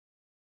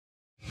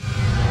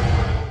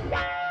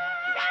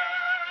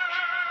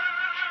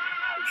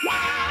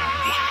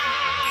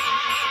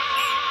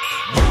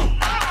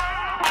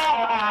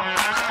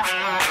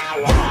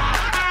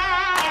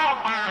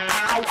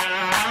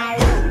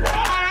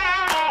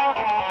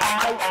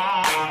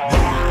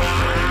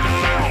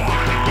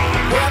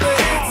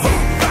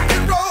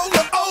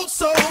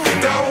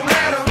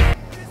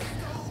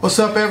What's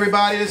up,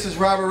 everybody? This is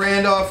Robert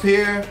Randolph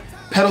here,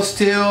 pedal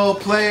steel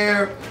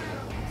player,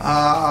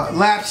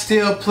 lap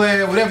steel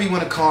player, whatever you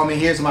want to call me.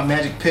 Here's my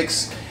magic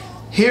picks.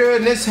 Here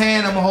in this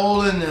hand I'm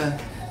holding the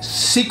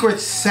secret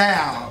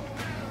sound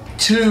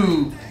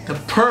to the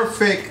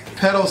perfect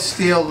pedal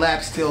steel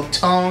lap steel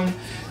tone.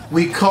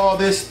 We call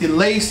this the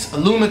Lace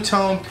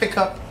Alumatone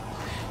pickup.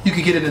 You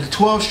can get it in a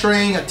 12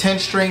 string, a 10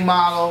 string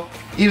model,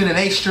 even an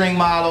 8 string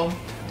model.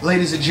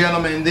 Ladies and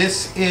gentlemen,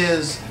 this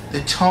is the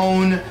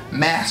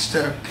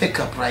SteelMaster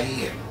pickup right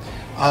here.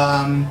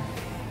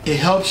 It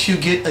helps you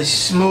get a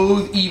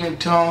smooth, even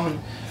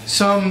tone.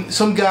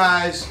 Some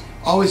guys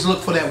always look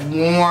for that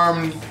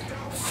warm,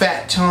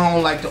 fat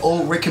tone like the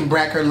old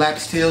Rickenbacker lap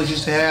steels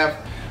used to have.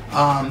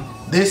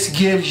 This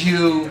gives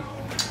you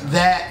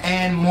that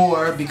and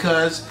more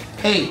because,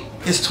 hey,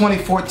 it's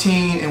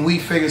 2014 and we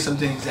figured some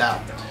things out.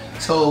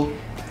 So,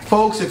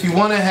 folks, if you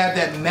want to have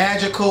that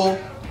magical,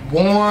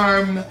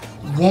 warm,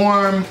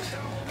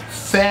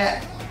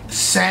 fat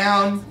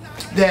sound,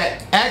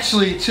 that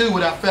actually too,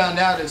 what I found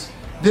out is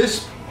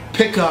this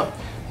pickup,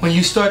 when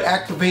you start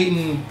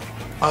activating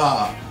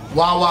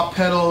wah-wah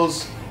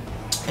pedals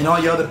and all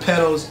your other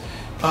pedals,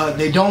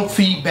 they don't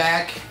feed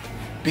back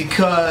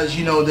because,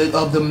 you know,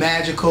 of the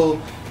magic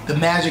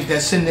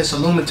that's in this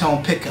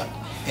Alumatone pickup.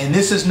 And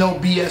this is no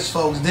BS,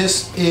 folks.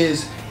 This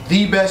is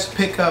the best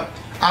pickup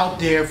out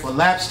there for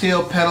lap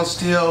steel, pedal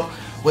steel,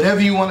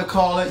 whatever you want to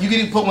call it. You can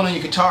even put one on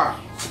your guitar.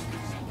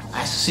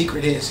 That's the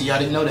secret here, so y'all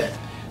didn't know that.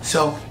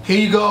 So here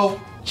you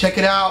go, check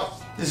it out.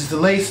 This is the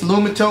Lace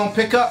Alumatone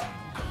pickup.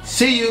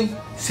 See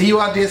you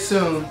out there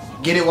soon.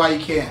 Get it while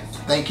you can.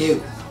 Thank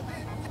you.